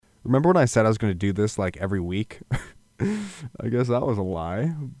Remember when I said I was going to do this like every week? I guess that was a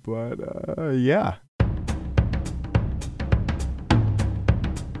lie, but yeah.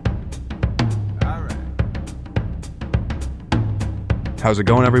 How's it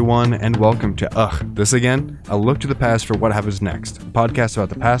going, everyone, and welcome to This Again, a look to the past for what happens next, a podcast about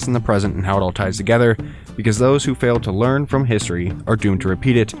the past and the present and how it all ties together, because those who fail to learn from history are doomed to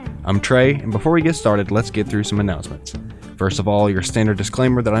repeat it. I'm Trey, and before we get started, let's get through some announcements. First of all, your standard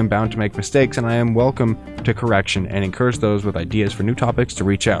disclaimer that I'm bound to make mistakes and I am welcome to correction and encourage those with ideas for new topics to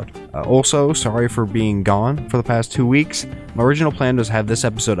reach out. Also, sorry for being gone for the past 2 weeks. My original plan was to have this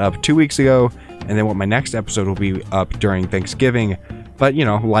episode up 2 weeks ago, and then my next episode will be up during Thanksgiving. But,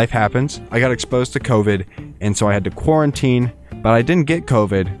 life happens. I got exposed to COVID, and so I had to quarantine, but I didn't get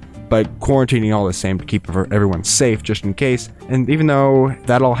COVID, but quarantining all the same to keep everyone safe just in case. And even though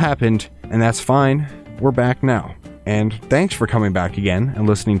that all happened, and that's fine, we're back now. And thanks for coming back again and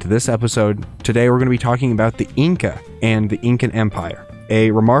listening to this episode. Today we're going to be talking about the Inca and the Incan Empire, a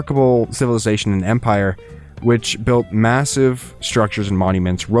remarkable civilization and empire which built massive structures and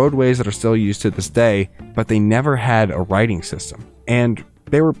monuments, roadways that are still used to this day, but they never had a writing system. And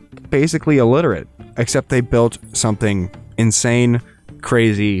they were basically illiterate, except they built something insane,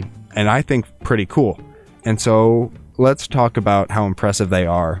 crazy, and I think pretty cool. And so let's talk about how impressive they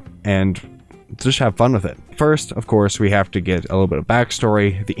are and just have fun with it. First, of course, we have to get a little bit of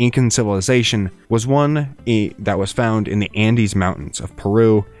backstory. The Incan civilization was one that was found in the Andes Mountains of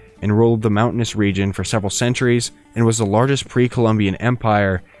Peru and ruled the mountainous region for several centuries and was the largest pre-Columbian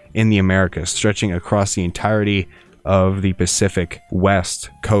empire in the Americas, stretching across the entirety of the Pacific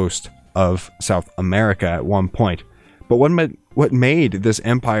west coast of South America at one point. But what made this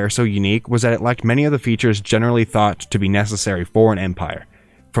empire so unique was that it lacked many of the features generally thought to be necessary for an empire.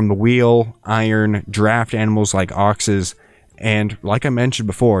 From the wheel, iron, draft animals like oxes, and, like I mentioned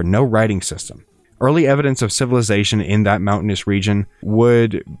before, no writing system. Early evidence of civilization in that mountainous region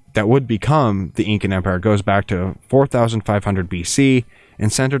that would become the Incan Empire goes back to 4500 BC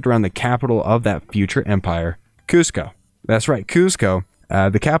and centered around the capital of that future empire, Cusco. That's right, Cusco.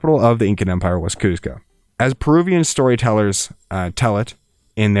 The capital of the Incan Empire was Cusco. As Peruvian storytellers tell it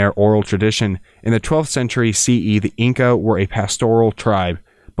in their oral tradition, in the 12th century CE, the Inca were a pastoral tribe,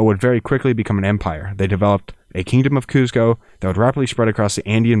 but would very quickly become an empire. They developed a kingdom of Cusco that would rapidly spread across the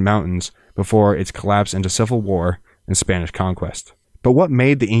Andean mountains before its collapse into civil war and Spanish conquest. But what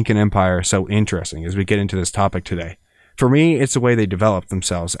made the Incan Empire so interesting as we get into this topic today? For me, it's the way they developed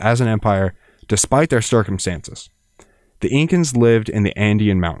themselves as an empire despite their circumstances. The Incans lived in the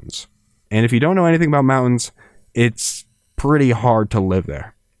Andean mountains. And if you don't know anything about mountains, it's pretty hard to live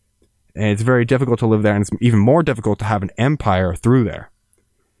there. And it's very difficult to live there, and it's even more difficult to have an empire through there.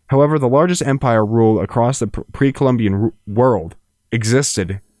 However, the largest empire ruled across the pre-Columbian world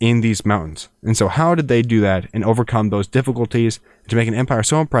existed in these mountains. And so how did they do that and overcome those difficulties to make an empire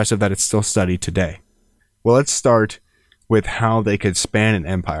so impressive that it's still studied today? Well, let's start with how they could span an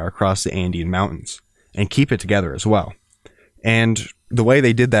empire across the Andean mountains and keep it together as well. And the way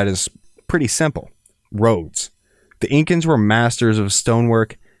they did that is pretty simple. Roads. The Incans were masters of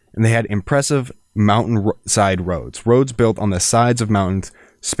stonework, and they had impressive mountainside roads built on the sides of mountains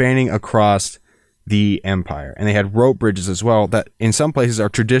spanning across the empire. And they had rope bridges as well that in some places are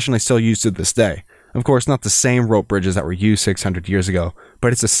traditionally still used to this day. Of course, not the same rope bridges that were used 600 years ago,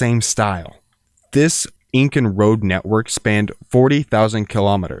 but it's the same style. This Incan road network spanned 40,000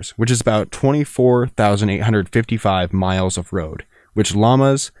 kilometers, which is about 24,855 miles of road, which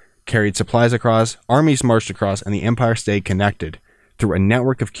llamas carried supplies across, armies marched across, and the empire stayed connected through a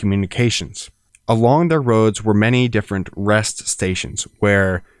network of communications. Along their roads were many different rest stations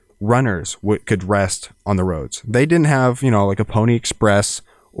where runners could rest on the roads. They didn't have, like a Pony Express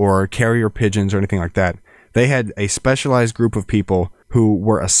or carrier pigeons or anything like that. They had a specialized group of people who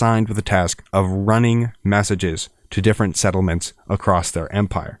were assigned with the task of running messages to different settlements across their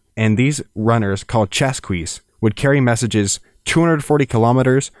empire. And these runners, called chasquis, would carry messages 240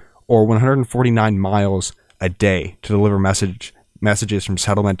 kilometers or 149 miles a day to deliver messages from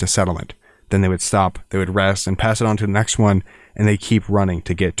settlement to settlement. Then they would stop, they would rest, and pass it on to the next one, and they keep running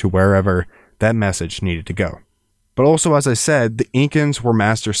to get to wherever that message needed to go. But also, as I said, the Incans were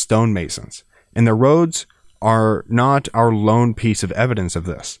master stonemasons, and their roads are not our lone piece of evidence of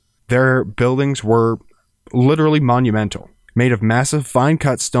this. Their buildings were literally monumental, made of massive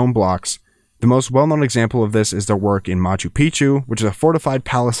fine-cut stone blocks. The most well-known example of this is their work in Machu Picchu, which is a fortified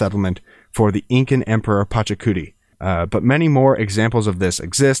palace settlement for the Incan Emperor Pachacuti. But many more examples of this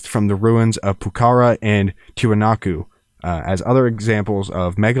exist from the ruins of Pucara and Tiwanaku, as other examples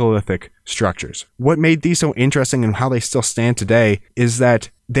of megalithic structures. What made these so interesting and how they still stand today is that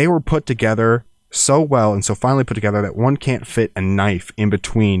they were put together so well and so finely put together that one can't fit a knife in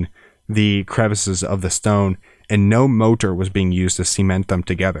between the crevices of the stone, and no motor was being used to cement them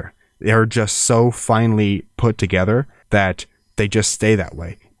together. They're just so finely put together that they just stay that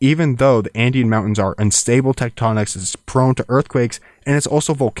way. Even though the Andean mountains are unstable tectonics, it's prone to earthquakes, and it's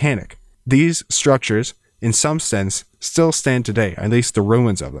also volcanic. These structures, in some sense, still stand today, at least the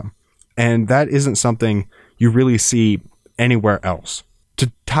ruins of them. And that isn't something you really see anywhere else.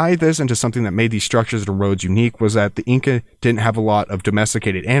 To tie this into something that made these structures and roads unique was that the Inca didn't have a lot of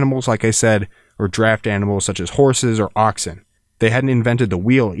domesticated animals, like I said, or draft animals such as horses or oxen. They hadn't invented the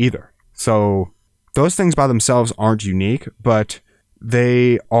wheel either. So those things by themselves aren't unique, but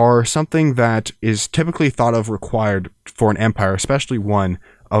they are something that is typically thought of required for an empire, especially one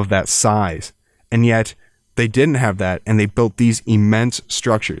of that size. And yet they didn't have that, and they built these immense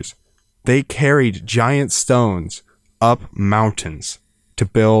structures. They carried giant stones up mountains to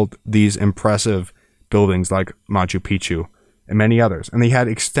build these impressive buildings like Machu Picchu and many others. And they had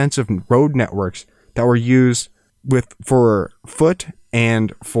extensive road networks that were used for foot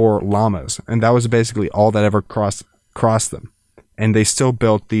and for llamas. And that was basically all that ever crossed them. And they still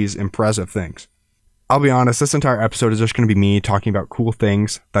built these impressive things. I'll be honest, this entire episode is just going to be me talking about cool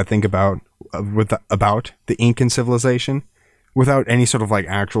things that I think about the Incan civilization without any sort of like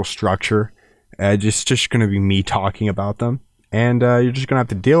actual structure. Just going to be me talking about them. And you're just going to have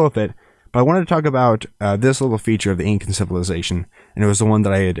to deal with it. But I wanted to talk about this little feature of the Incan civilization, and it was the one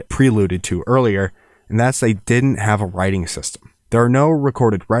that I had preluded to earlier, and that's they didn't have a writing system. There are no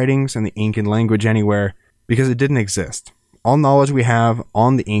recorded writings in the Incan language anywhere because it didn't exist. All knowledge we have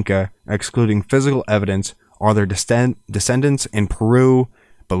on the Inca, excluding physical evidence, are their descendants in Peru,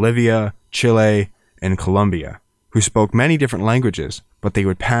 Bolivia, Chile, and Colombia, who spoke many different languages, but they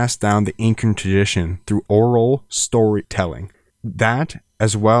would pass down the Incan tradition through oral storytelling. That,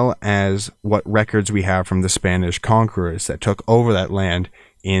 as well as what records we have from the Spanish conquerors that took over that land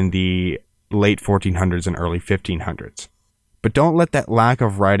in the late 1400s and early 1500s. But don't let that lack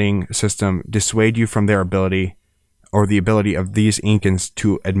of writing system dissuade you from their ability or the ability of these Incans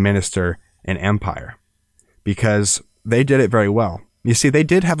to administer an empire, because they did it very well. You see, they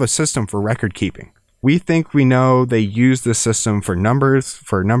did have a system for record keeping. We think we know they used this system for numbers,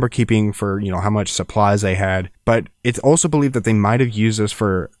 for number keeping, for how much supplies they had, but it's also believed that they might have used this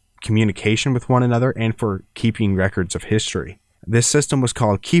for communication with one another and for keeping records of history. This system was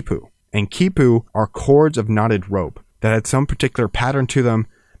called quipu, and quipu are cords of knotted rope that had some particular pattern to them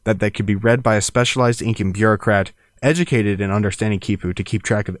that they could be read by a specialized Incan bureaucrat educated in understanding quipu to keep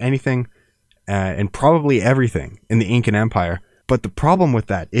track of anything and probably everything in the Incan Empire. But the problem with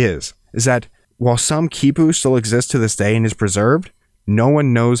that is that while some quipu still exists to this day and is preserved, no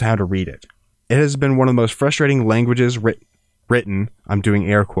one knows how to read it. It has been one of the most frustrating languages written, I'm doing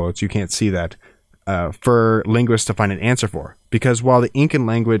air quotes, you can't see that, for linguists to find an answer for. Because while the Incan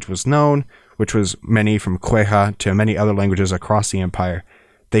language was known, which was many from Quechua to many other languages across the empire,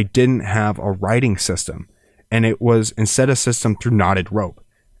 they didn't have a writing system. And it was instead a system through knotted rope.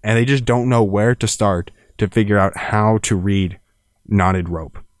 And they just don't know where to start to figure out how to read knotted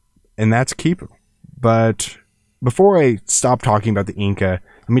rope. And that's quipu. But before I stop talking about the Inca,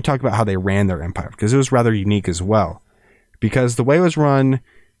 let me talk about how they ran their empire, because it was rather unique as well. Because the way it was run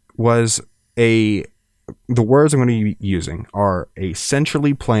was the words I'm going to be using are a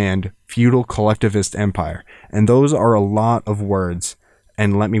centrally planned feudal collectivist empire. And those are a lot of words,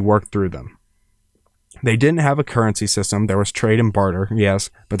 and let me work through them. They didn't have a currency system. There was trade and barter, yes,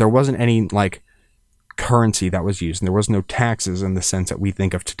 but there wasn't any currency that was used, and there was no taxes in the sense that we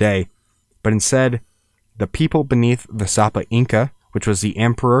think of today. But instead, the people beneath the Sapa Inca, which was the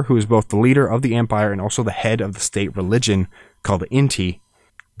emperor who was both the leader of the empire and also the head of the state religion called the Inti,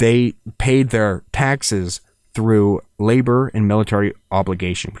 they paid their taxes through labor and military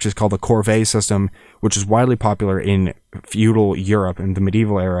obligation, which is called the corvée system, which is widely popular in feudal Europe in the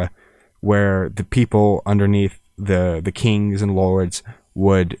medieval era, where the people underneath the kings and lords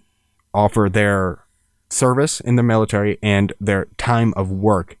would offer their service in the military and their time of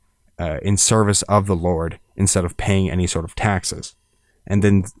work in service of the lord instead of paying any sort of taxes. And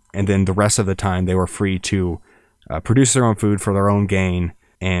then the rest of the time they were free to produce their own food for their own gain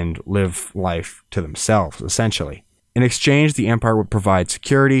and live life to themselves, essentially. In exchange, the empire would provide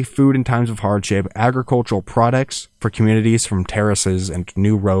security, food in times of hardship, agricultural products for communities from terraces and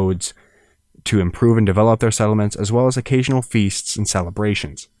new roads to improve and develop their settlements, as well as occasional feasts and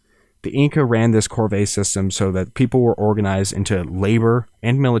celebrations. The Inca ran this corvée system so that people were organized into labor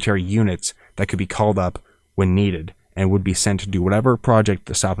and military units that could be called up when needed and would be sent to do whatever project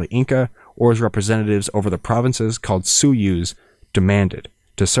the Sapa Inca or his representatives over the provinces called suyus demanded.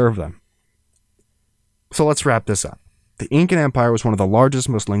 to serve them. So let's wrap this up. The Incan Empire was one of the largest,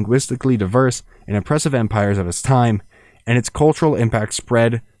 most linguistically diverse, and impressive empires of its time, and its cultural impact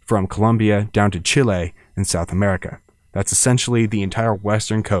spread from Colombia down to Chile in South America. That's essentially the entire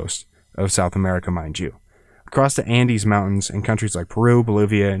western coast of South America, mind you. Across the Andes Mountains in countries like Peru,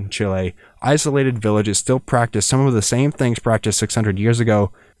 Bolivia, and Chile, isolated villages still practice some of the same things practiced 600 years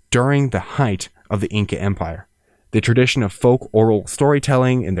ago during the height of the Inca Empire. The tradition of folk oral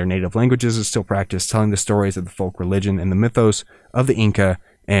storytelling in their native languages is still practiced, telling the stories of the folk religion and the mythos of the Inca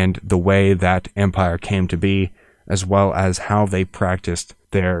and the way that empire came to be, as well as how they practiced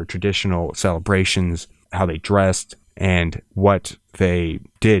their traditional celebrations, how they dressed, and what they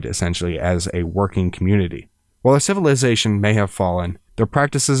did essentially as a working community. While their civilization may have fallen, their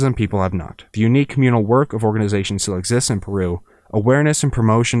practices and people have not. The unique communal work of organization still exists in Peru. Awareness and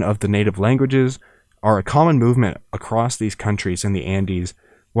promotion of the native languages are a common movement across these countries in the Andes,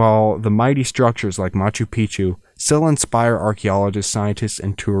 while the mighty structures like Machu Picchu still inspire archaeologists, scientists,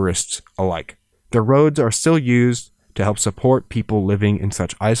 and tourists alike. Their roads are still used to help support people living in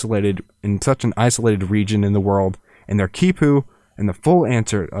such an isolated region in the world, and their quipu and the full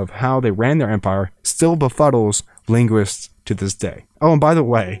answer of how they ran their empire still befuddles linguists to this day. Oh, and by the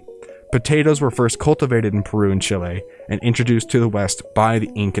way, potatoes were first cultivated in Peru and Chile and introduced to the West by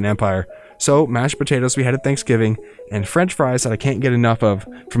the Incan Empire. So mashed potatoes we had at Thanksgiving and French fries that I can't get enough of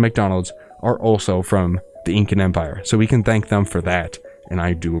from McDonald's are also from the Incan Empire. So we can thank them for that, and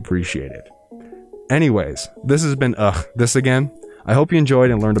I do appreciate it. Anyways, this has been This Again. I hope you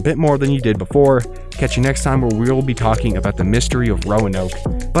enjoyed and learned a bit more than you did before. Catch you next time where we'll be talking about the mystery of Roanoke.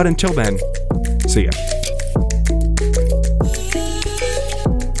 But until then, see ya.